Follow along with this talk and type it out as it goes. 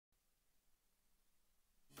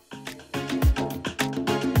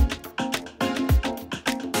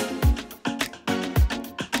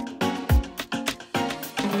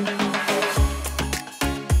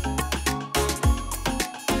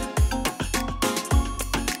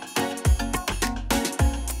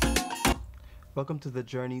Welcome to the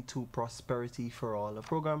Journey to Prosperity for All, a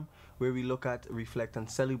program where we look at, reflect, and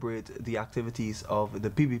celebrate the activities of the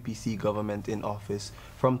PBPC government in office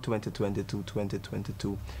from 2020 to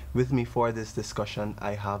 2022. With me for this discussion,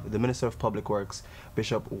 I have the Minister of Public Works,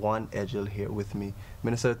 Bishop Juan Edghill, here with me.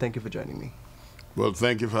 Minister, thank you for joining me. Well,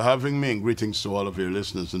 thank you for having me, and greetings to all of your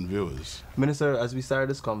listeners and viewers. Minister, as we start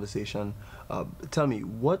this conversation, tell me,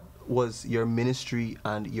 what was your ministry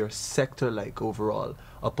and your sector like overall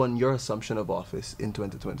upon your assumption of office in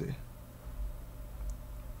 2020?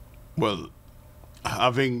 Well,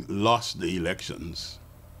 having lost the elections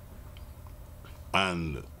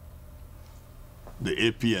and the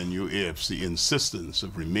APNU AFC insistence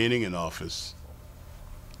of remaining in office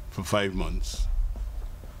for 5 months,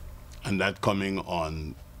 and that coming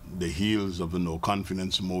on the heels of the no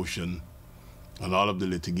confidence motion and all of the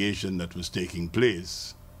litigation that was taking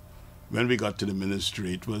place, when we got to the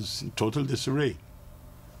ministry, it was in total disarray.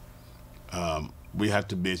 We had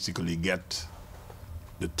to basically get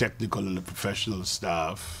the technical and the professional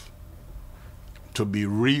staff to be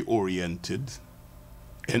reoriented,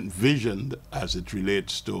 envisioned as it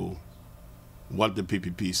relates to what the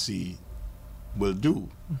PPPC will do.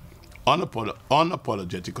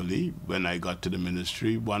 Unapologetically, when I got to the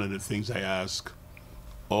ministry, one of the things I asked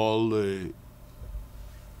all the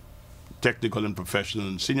technical and professional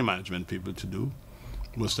and senior management people to do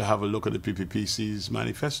was to have a look at the PPPC's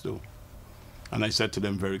manifesto. And I said to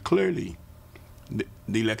them very clearly,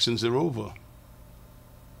 the elections are over.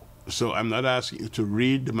 So I'm not asking you to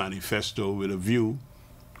read the manifesto with a view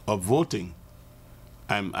of voting.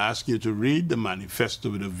 I'm asking you to read the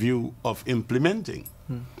manifesto with a view of implementing.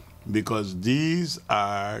 Because these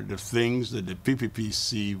are the things that the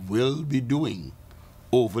PPPC will be doing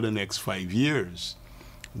over the next 5 years.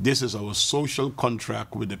 This is our social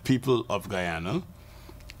contract with the people of Guyana,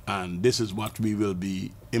 and this is what we will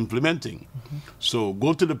be implementing. So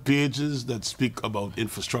go to the pages that speak about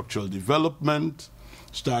infrastructural development,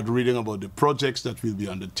 start reading about the projects that we'll be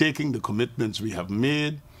undertaking, the commitments we have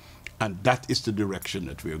made, and that is the direction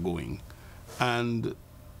that we're going. And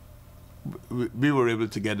we were able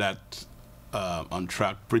to get that on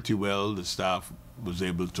track pretty well. The staff was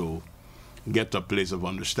able to get to a place of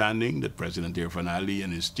understanding that President Irfan Ali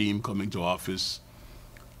and his team coming to office,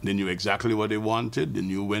 they knew exactly what they wanted, they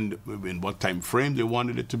knew in what time frame they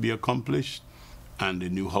wanted it to be accomplished, and they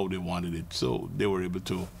knew how they wanted it. So they were able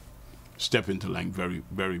to step into line very,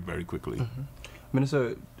 very, very quickly.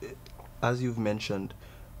 Minister, as you've mentioned,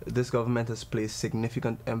 this government has placed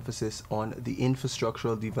significant emphasis on the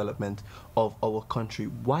infrastructural development of our country.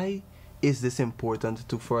 Why is this important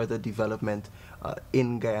to further development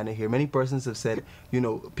in Guyana here? Many persons have said, you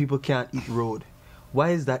know, people can't eat road. Why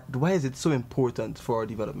is that? Why is it so important for our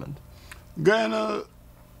development? Guyana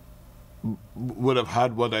would have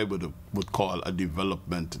had what I would call a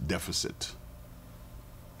development deficit.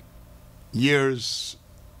 Years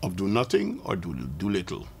of do nothing or do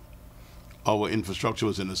little. Our infrastructure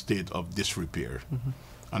was in a state of disrepair.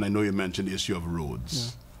 And I know you mentioned the issue of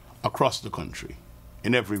roads across the country,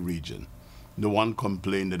 in every region. The one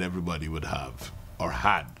complaint that everybody would have or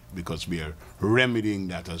had, because we are remedying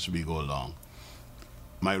that as we go along.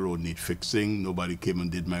 My road needs fixing. Nobody came and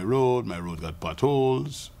did my road. My road got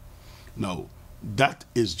potholes. No, that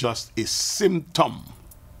is just a symptom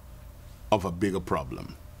of a bigger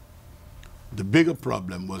problem. The bigger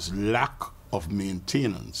problem was lack of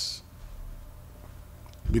maintenance,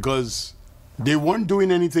 because they weren't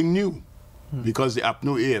doing anything new. Because the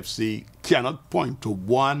APNU AFC cannot point to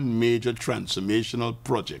one major transformational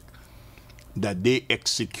project that they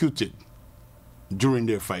executed during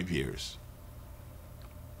their 5 years.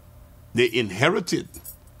 They inherited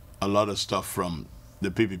a lot of stuff from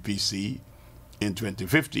the PPPC in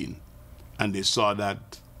 2015, and they saw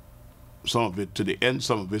that some of it to the end,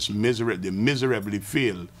 some of it they miserably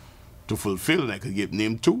failed to fulfill, and I could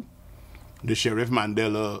name two. The Sheriff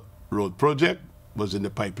Mandela Road project was in the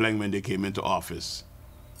pipeline when they came into office.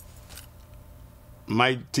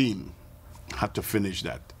 My team had to finish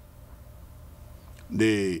that.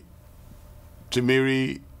 The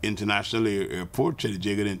Timiri International Airport,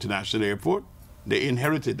 Chedijagan International Airport, they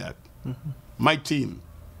inherited that. My team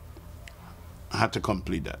had to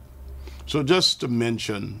complete that. So just to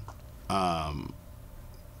mention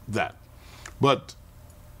that. But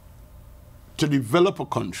to develop a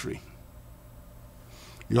country,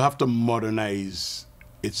 you have to modernize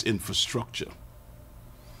its infrastructure.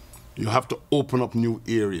 You have to open up new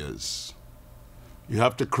areas. You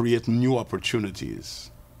have to create new opportunities.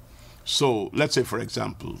 So let's say, for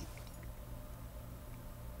example,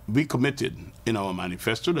 we committed in our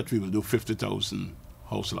manifesto that we will do 50,000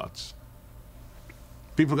 house lots.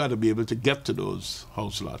 people got to be able to get to those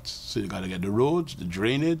house lots. So you got to get the roads, the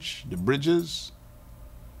drainage, the bridges,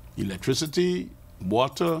 electricity,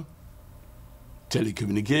 water,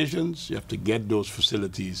 telecommunications. You have to get those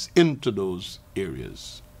facilities into those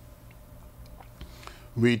areas.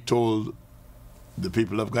 We told the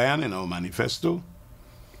people of Guyana in our manifesto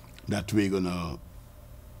that we're going to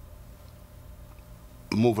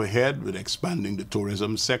move ahead with expanding the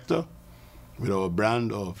tourism sector with our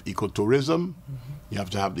brand of ecotourism. You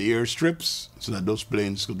have to have the airstrips so that those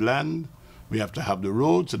planes could land. We have to have the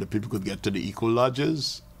roads so that people could get to the eco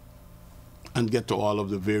lodges and get to all of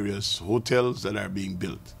the various hotels that are being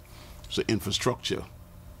built. So infrastructure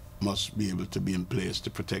must be able to be in place to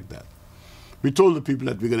protect that. We told the people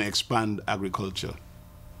that we're going to expand agriculture,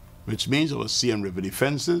 which means our sea and river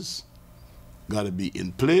defenses got to be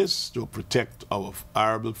in place to protect our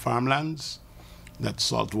arable farmlands, that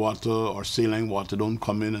salt water or saline water don't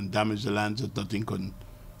come in and damage the lands that nothing can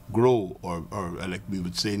grow, or like we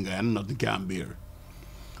would say in Guyana, nothing can bear.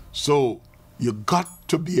 So you got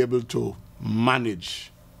to be able to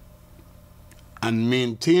manage and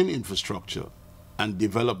maintain infrastructure and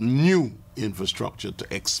develop new infrastructure to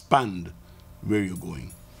expand where you're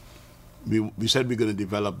going. We said we're going to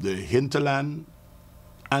develop the hinterland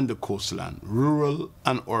and the coastland, rural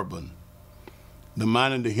and urban. The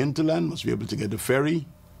man in the hinterland must be able to get the ferry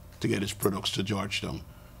to get his products to Georgetown.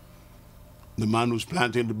 The man who's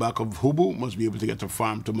planting the back of Hubu must be able to get a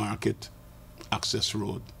farm to market access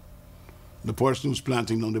road. The person who's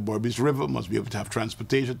planting down the Berbice River must be able to have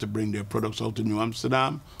transportation to bring their products out to New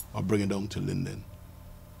Amsterdam or bring it down to Linden.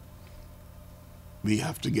 We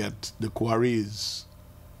have to get the quarries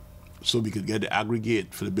so we could get the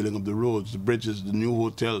aggregate for the building of the roads, the bridges, the new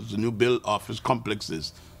hotels, the new built office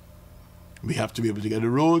complexes. We have to be able to get the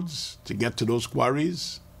roads to get to those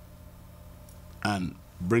quarries and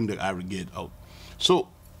bring the aggregate out. So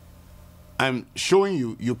I'm showing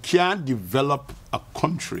you, you can't develop a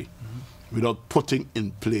country without putting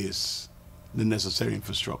in place the necessary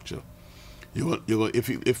infrastructure.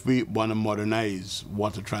 If we want to modernize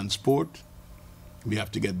water transport, we have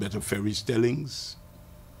to get better ferry stellings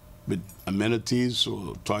with amenities,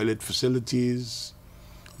 so toilet facilities,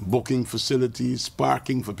 booking facilities,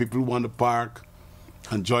 parking for people who want to park,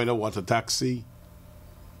 and join a water taxi.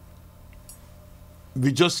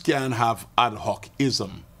 We just can't have ad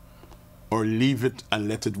hoc-ism or leave it and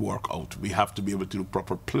let it work out. We have to be able to do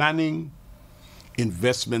proper planning,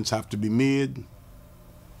 investments have to be made,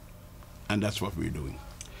 and that's what we're doing.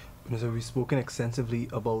 Minister, we've spoken extensively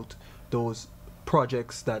about those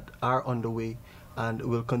projects that are underway and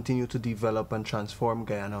will continue to develop and transform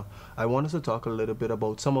Guyana. I want us to talk a little bit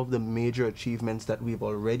about some of the major achievements that we've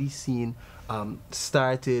already seen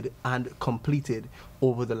started and completed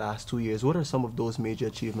over the last 2 years. What are some of those major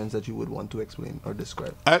achievements that you would want to explain or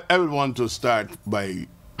describe? I would want to start by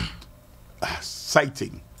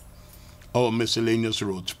citing our miscellaneous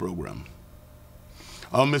roads program.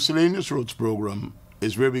 Our miscellaneous roads program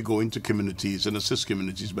is where we go into communities and assist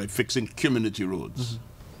communities by fixing community roads.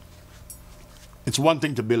 It's one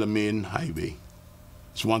thing to build a main highway.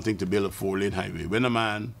 It's one thing to build a 4-lane highway. When a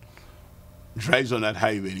man drives on that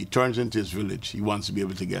highway and he turns into his village, he wants to be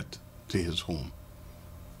able to get to his home.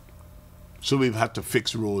 So we've had to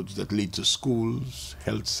fix roads that lead to schools,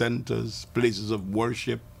 health centers, places of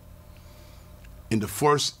worship in the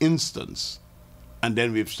first instance. And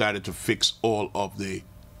then we've started to fix all of the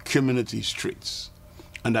community streets.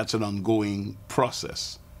 And that's an ongoing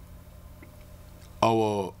process.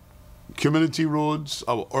 Our community roads,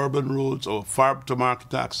 our urban roads, our farm to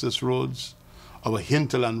market access roads, our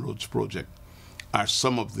hinterland roads project are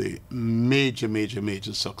some of the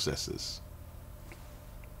major successes.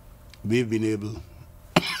 We've been able,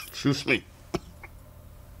 excuse me,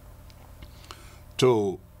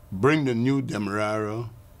 to bring the new Demerara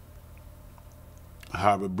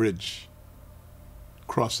Harbor Bridge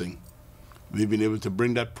crossing. We've been able to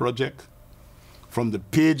bring that project from the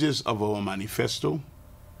pages of our manifesto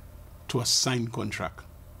to a signed contract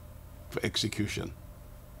for execution.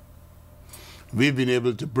 We've been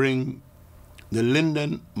able to bring the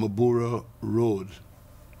Linden-Mabura Road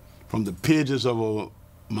from the pages of our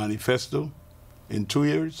manifesto in 2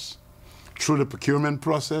 years. Through the procurement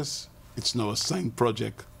process, it's now a signed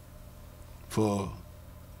project for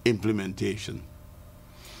implementation.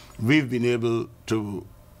 We've been able to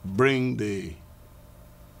bring the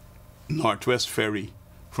Northwest Ferry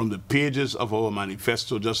from the pages of our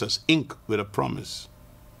manifesto just as ink with a promise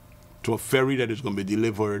to a ferry that is going to be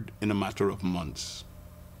delivered in a matter of months.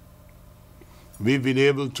 We've been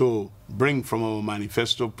able to bring from our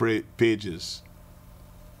manifesto pages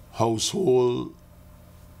household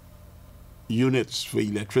units for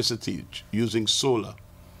electricity using solar.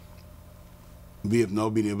 We have now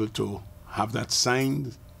been able to have that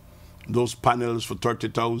signed. Those panels for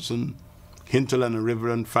 30,000 hinterland and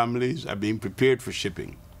riverland families are being prepared for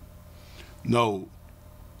shipping. Now,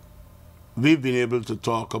 we've been able to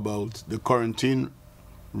talk about the Quarantine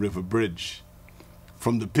River Bridge.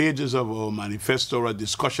 From the pages of our manifesto or a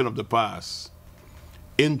discussion of the past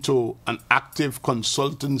into an active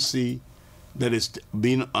consultancy that is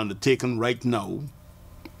being undertaken right now,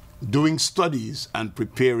 doing studies and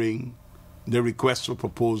preparing the request for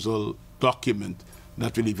proposal document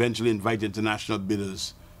that will eventually invite international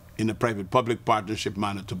bidders in a private-public partnership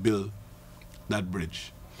manner to build that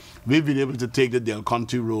bridge. We've been able to take the Del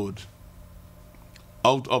Conte Road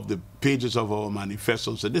out of the pages of our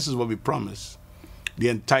manifesto. So this is what we promised. The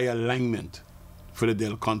entire alignment for the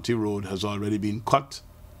Del Conte Road has already been cut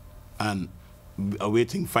and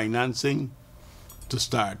awaiting financing to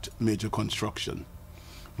start major construction.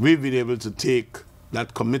 We've been able to take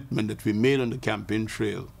that commitment that we made on the campaign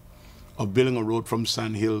trail of building a road from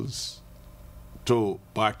Sand Hills to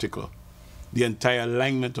Bartica. The entire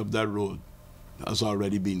alignment of that road has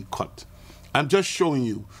already been cut. I'm just showing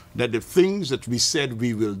you that the things that we said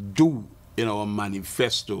we will do in our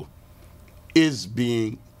manifesto is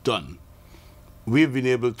being done. We've been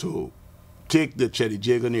able to take the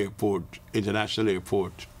Chedijagan Airport, International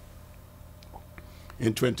Airport,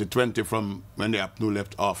 in 2020 from when the APNU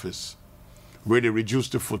left office, where they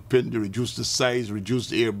reduced the footprint, they reduced the size, reduced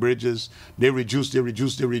the air bridges, they reduced,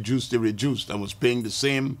 and was paying the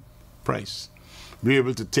same price. We were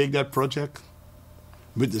able to take that project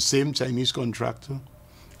with the same Chinese contractor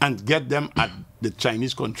and get them at the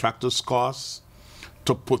Chinese contractor's cost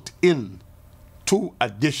to put in 2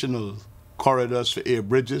 additional corridors for air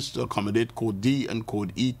bridges to accommodate Code D and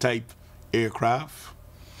Code E type aircraft,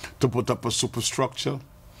 to put up a superstructure,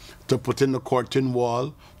 to put in the curtain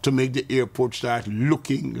wall, to make the airport start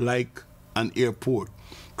looking like an airport,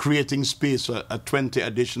 creating space for 20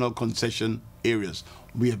 additional concession areas.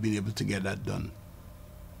 We have been able to get that done.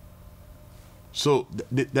 So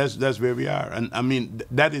that's where we are. And I mean,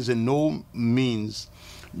 that is in no means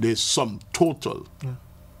the sum total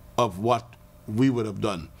of what we would have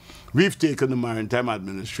done. We've taken the Maritime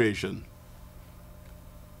Administration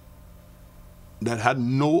that had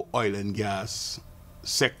no oil and gas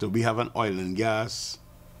sector. We have an oil and gas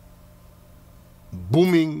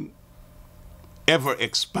booming, ever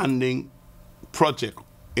expanding project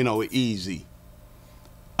in our EEZ.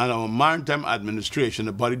 And our Maritime Administration,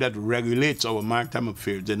 the body that regulates our maritime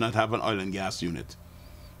affairs, did not have an oil and gas unit.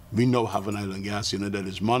 We now have an oil and gas unit that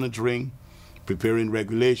is monitoring, preparing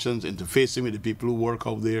regulations, interfacing with the people who work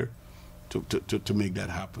out there to make that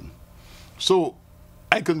happen. So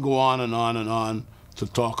I can go on and on and on to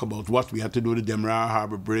talk about what we had to do with the Demerara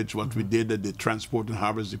Harbor Bridge, what we did at the Transport and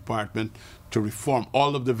Harbors Department to reform.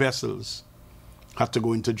 All of the vessels had to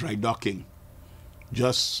go into dry docking.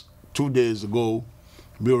 Just 2 days ago,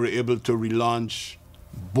 we were able to relaunch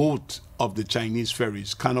both of the Chinese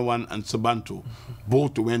ferries, Kanawan and Sabanto.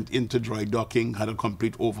 Both went into dry docking, had a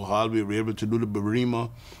complete overhaul. We were able to do the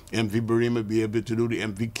Barima, MV Barima, be able to do the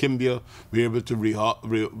MV Kimbia. We were able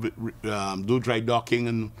to do dry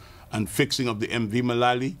docking and fixing of the MV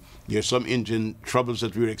Malali. There's some engine troubles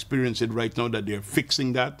that we're experiencing right now that they're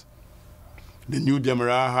fixing that. The new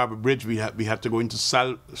Demerara Harbor Bridge, we had to go into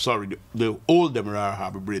the old Demerara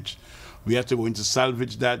Harbor Bridge. We had to go into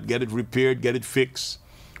salvage that, get it repaired, get it fixed.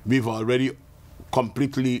 We've already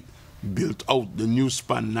completely built out the new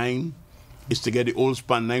span 9. Is to get the old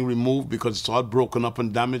span 9 removed because it's all broken up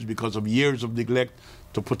and damaged because of years of neglect,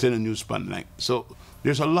 to put in a new span 9. So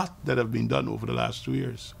there's a lot that have been done over the last 2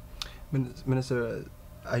 years. Minister,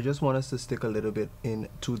 I just want us to stick a little bit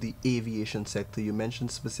into the aviation sector. You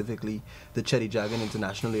mentioned specifically the Chedijagan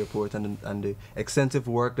International Airport and the extensive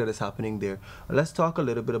work that is happening there. Let's talk a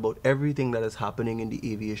little bit about everything that is happening in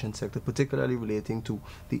the aviation sector, particularly relating to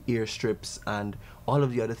the airstrips and all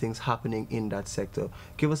of the other things happening in that sector.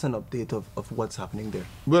 Give us an update of what's happening there.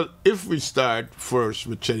 Well, if we start first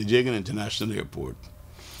with Chedijagan International Airport,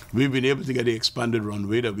 we've been able to get the expanded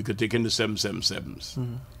runway that we could take in the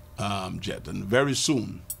 777s. Jet, and very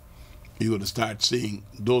soon you're going to start seeing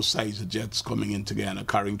those size of jets coming in together,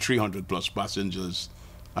 carrying 300 plus passengers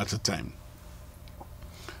at a time.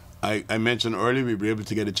 I mentioned earlier we were able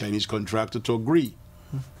to get a Chinese contractor to agree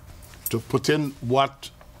to put in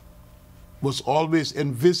what was always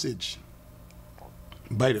envisaged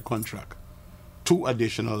by the contract. 2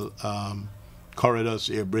 additional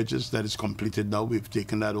corridors, air bridges, that is completed now. We've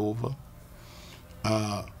taken that over.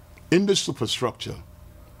 In the superstructure,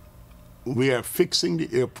 we are fixing the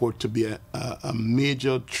airport to be a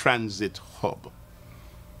major transit hub.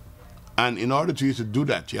 And in order to do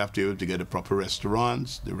that, you have to be able to get the proper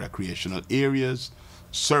restaurants, the recreational areas,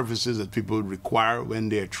 services that people require when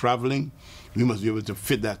they're traveling. We must be able to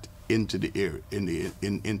fit that into the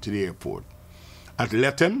into the airport. At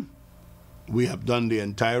Lethem, we have done the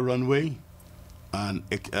entire runway and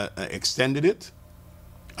extended it,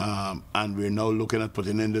 and we're now looking at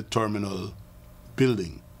putting in the terminal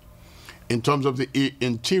building. In terms of the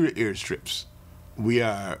interior airstrips, we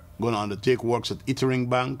are going to undertake works at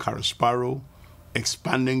Iteringbank, Carasparrow,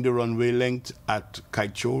 expanding the runway length at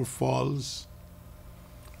Kaichor Falls.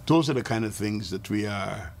 Those are the kind of things that we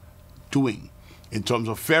are doing. In terms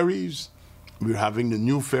of ferries, we're having the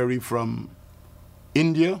new ferry from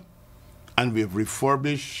India, and we have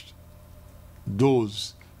refurbished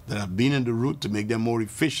those that have been in the route to make them more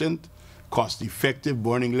efficient, cost-effective,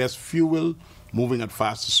 burning less fuel, moving at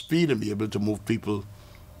faster speed, and be able to move people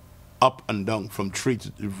up and down from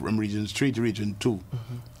regions 3 to region 2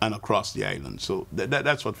 and across the island. So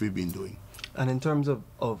that's what we've been doing. And in terms of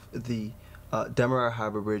the Demerara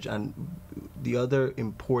Harbour Bridge and the other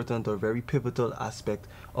important or very pivotal aspect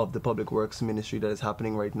of the Public Works Ministry that is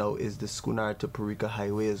happening right now is the Schooner to Parika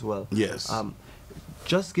Highway as well. Yes.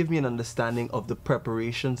 Just give me an understanding of the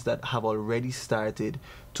preparations that have already started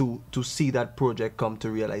to see that project come to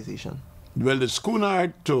realization. Well, the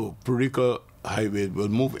Schooner to Parika Highway will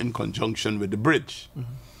move in conjunction with the bridge.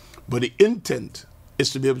 But the intent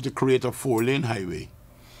is to be able to create a 4-lane highway.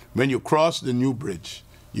 When you cross the new bridge,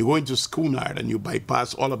 you go into Schooner and you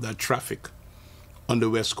bypass all of that traffic on the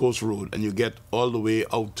West Coast Road, and you get all the way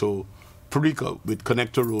out to Parika with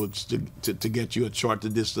connector roads to get you at shorter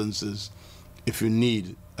distances if you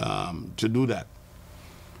need to do that.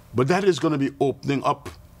 But that is going to be opening up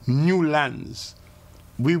new lands.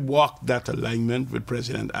 We walked that alignment with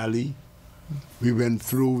President Ali. We went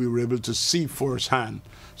through, we were able to see firsthand.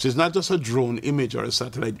 So it's not just a drone image or a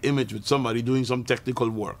satellite image with somebody doing some technical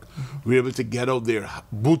work. We're able to get out there,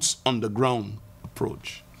 boots on the ground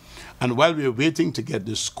approach. And while we're waiting to get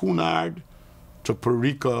the Schooner to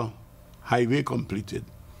Parika Highway completed,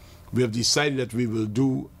 we have decided that we will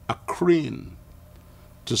do a crane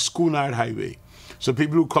to Schooner Highway. So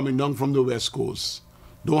people who are coming down from the West Coast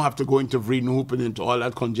don't have to go into Vredenhoop and into all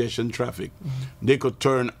that congestion traffic. They could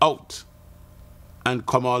turn out and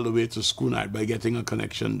come all the way to Schooner by getting a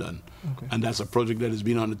connection done. Okay. And that's a project that has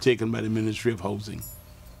been undertaken by the Ministry of Housing.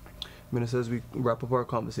 Minister, as we wrap up our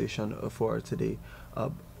conversation for today,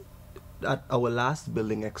 at our last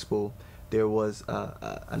Building Expo, there was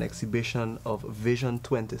an exhibition of Vision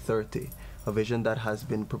 2030, a vision that has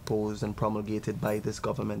been proposed and promulgated by this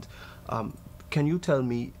government. Can you tell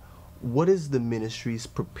me, what is the ministry's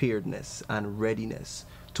preparedness and readiness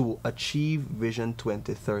to achieve Vision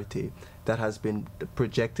 2030 that has been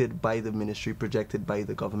projected by the ministry, projected by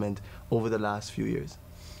the government over the last few years?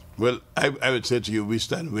 Well, I would say to you, we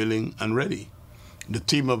stand willing and ready. The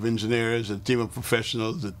team of engineers, the team of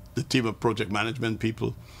professionals, the team of project management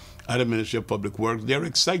people at the Ministry of Public Works, they're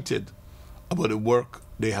excited about the work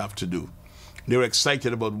they have to do. They're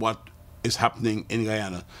excited about what is happening in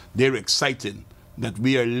Guyana. They're excited that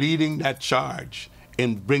we are leading that charge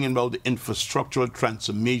in bringing about the infrastructural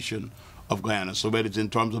transformation of Guyana. So whether it's in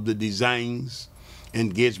terms of the designs,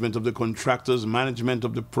 engagement of the contractors, management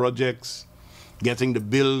of the projects, getting the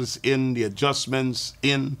bills in, the adjustments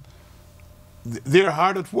in, they're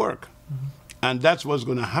hard at work. And that's what's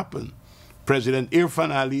going to happen. President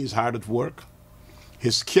Irfan Ali is hard at work.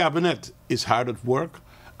 His cabinet is hard at work.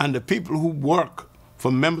 And the people who work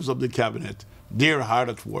for members of the cabinet, they're hard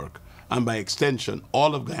at work. And by extension,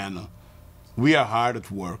 all of Guyana, we are hard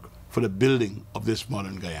at work for the building of this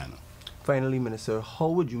modern Guyana. Finally, Minister, how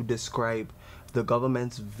would you describe the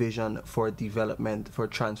government's vision for development, for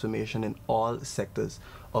transformation in all sectors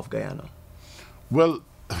of Guyana? Well,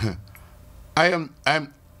 I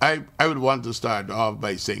would want to start off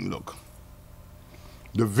by saying, look,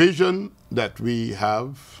 the vision that we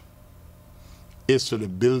have is for the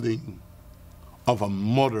building of a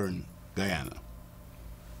modern Guyana,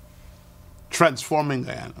 transforming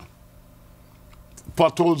Guyana.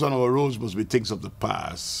 Potholes on our roads must be things of the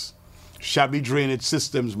past. Shabby drainage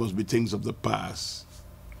systems must be things of the past.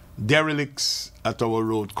 Derelicts at our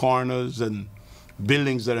road corners and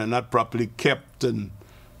buildings that are not properly kept and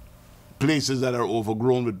places that are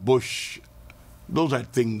overgrown with bush, those are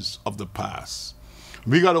things of the past.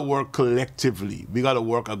 We got to work collectively. We got to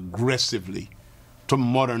work aggressively to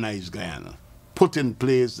modernize Guyana, put in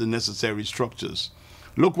place the necessary structures.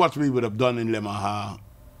 Look what we would have done in Lemaha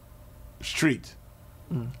Street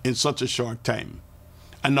in such a short time.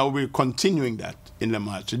 And now we're continuing that in La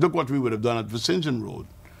Marche. Look what we would have done at Vicentin Road.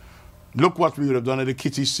 Look what we would have done at the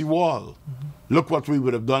Kitty Sea Wall. Look what we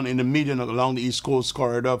would have done in the median along the East Coast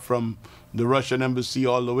corridor from the Russian embassy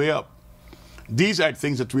all the way up. These are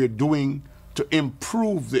things that we're doing to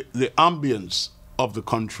improve the ambience of the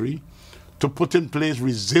country, to put in place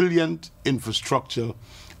resilient infrastructure,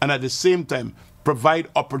 and at the same time provide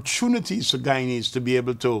opportunities for Guyanese to be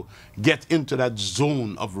able to get into that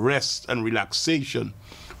zone of rest and relaxation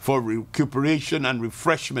for recuperation and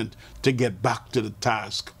refreshment to get back to the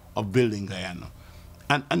task of building Guyana.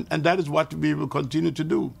 And that is what we will continue to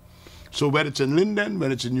do. So whether it's in Linden,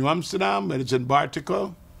 whether it's in New Amsterdam, whether it's in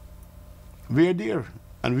Bartica, we're there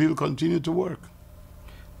and we will continue to work.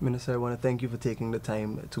 Minister, I want to thank you for taking the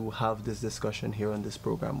time to have this discussion here on this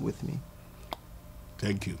program with me.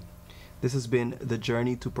 Thank you. This has been The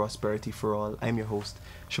Journey to Prosperity for All. I'm your host,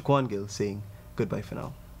 Juan Edghill, saying goodbye for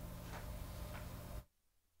now.